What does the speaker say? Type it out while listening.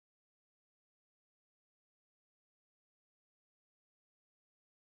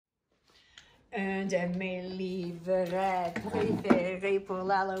Un de mes livrets préférés pour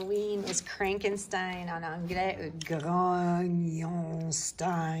l'Halloween is Grognonstein, en anglais,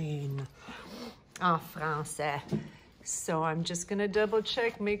 Grognonstein, en français. So I'm just gonna double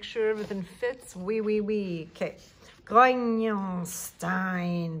check, make sure everything fits. Oui, oui, oui. Okay.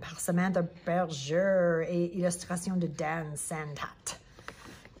 Grognonstein par Samantha Berger et illustration de Santat.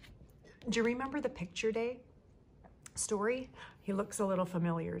 Do you remember the picture day story? He looks a little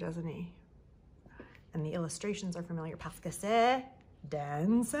familiar, doesn't he? And the illustrations are familiar parce que c'est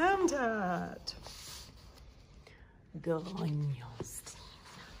Santat. Grognonstein.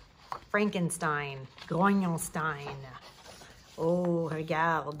 Frankenstein. Grognonstein. Oh,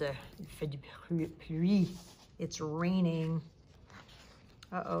 regarde. Il fait du pluie. It's raining.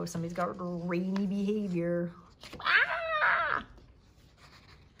 Uh-oh, somebody's got rainy behavior. Ah!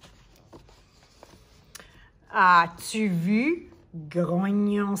 As-tu vu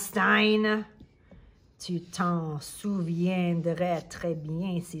Grognonstein? Tu t'en souviendrais très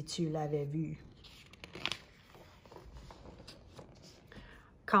bien si tu l'avais vu.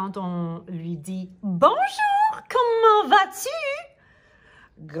 Quand on lui dit « Bonjour, comment vas-tu? »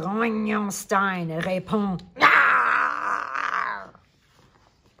 Grognonstein répond « Ah! »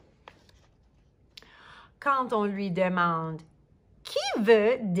 Quand on lui demande « Qui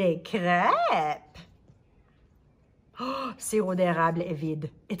veut des crêpes? » Oh, sirop d'érable est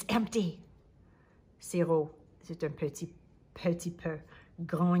vide. It's empty. Sirop, c'est un petit peu.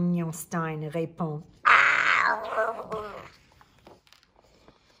 Grognonstein répond.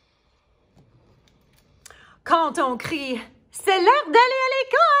 Quand on crie, c'est l'heure d'aller à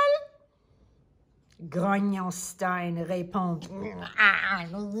l'école. Grognonstein répond.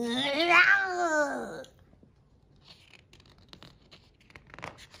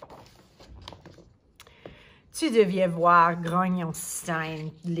 Tu devais voir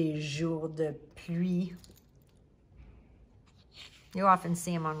Grognonstein les jours de pluie. You often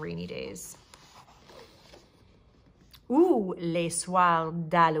see him on rainy days. Ou les soirs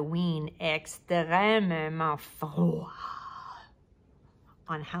d'Halloween extrêmement froids.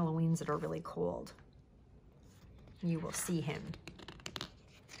 On Halloweens that are really cold. You will see him.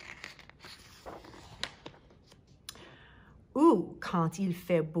 Ou quand il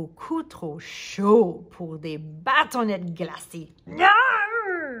fait beaucoup trop chaud pour des bâtonnets glacés.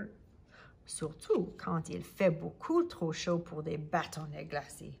 Non! Surtout quand il fait beaucoup trop chaud pour des bâtonnets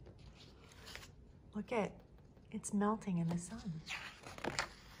glacés. Look at, it's melting in the sun.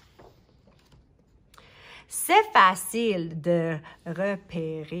 C'est facile de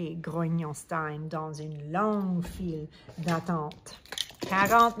repérer Grognonstein dans une longue file d'attente.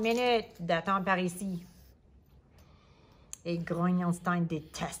 40 minutes d'attente par ici. Et Grognonstein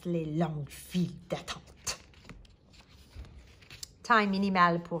déteste les longues files d'attente. Time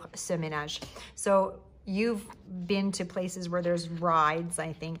minimal pour ce ménage. So you've been to places where there's rides,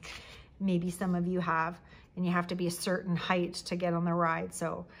 I think. Maybe some of you have. And you have to be a certain height to get on the ride.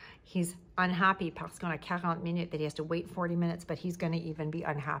 So he's unhappy parce qu'on a 40 minutes that he has to wait 40 minutes, but he's going to even be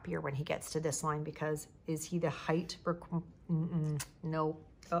unhappier when he gets to this line because is he the height? No.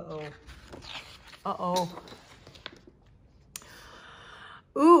 Uh-oh. Uh-oh.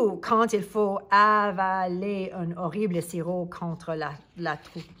 Ou quand il faut avaler un horrible sirop contre la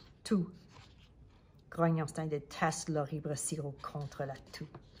toux. Grognonstein déteste l'horrible sirop contre la toux.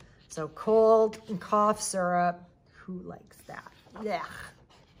 So cold and cough syrup, who likes that? Blech.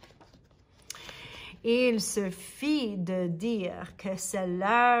 Il suffit de dire que c'est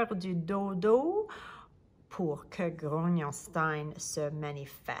l'heure du dodo pour que Grognonstein se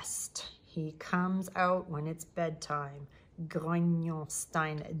manifeste. He comes out when it's bedtime.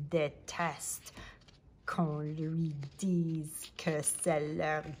 Grognonstein déteste qu'on lui dise que c'est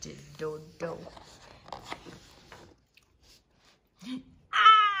l'heure du dodo.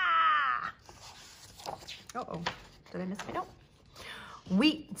 Ah! Oh, did I miss my note?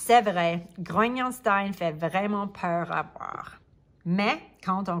 Oui, c'est vrai, Grognonstein fait vraiment peur à voir. Mais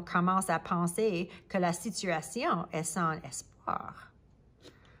quand on commence à penser que la situation est sans espoir,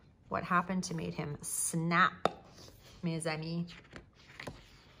 what happened to make him snap? Mes amis.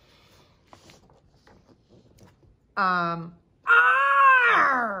 Hein?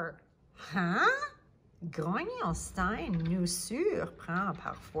 Grognonstein nous surprend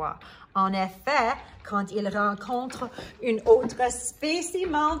parfois. En effet, quand il rencontre une autre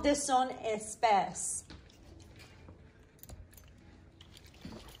spécimen de son espèce.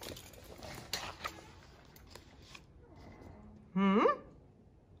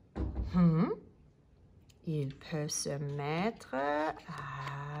 Il peut se mettre à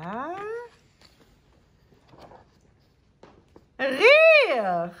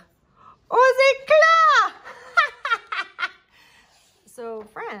rire. Osez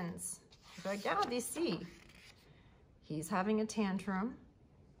Regarde ici. He's having a tantrum.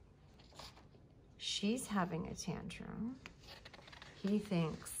 She's having a tantrum. He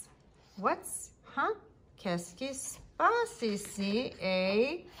thinks, qu'est-ce qui se passe ici?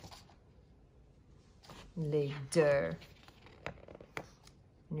 Et les deux.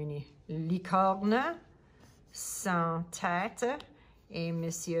 Une licorne sans tête et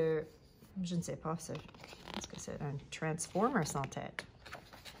monsieur, je ne sais pas, est-ce que c'est un transformer sans tête?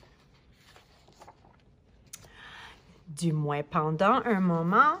 Du moins pendant un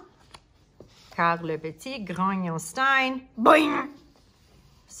moment, car le petit Grognonstein, boing,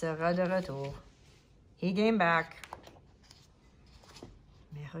 sera de retour. He came back.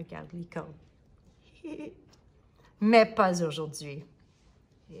 Mais regarde licorne. Mais pas aujourd'hui.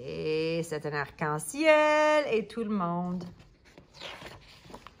 Et c'est un arc-en-ciel et tout le monde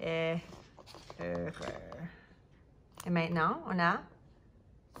est heureux. Et maintenant, on a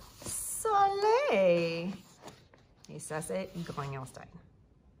soleil. Et ça, c'est Grognonstein.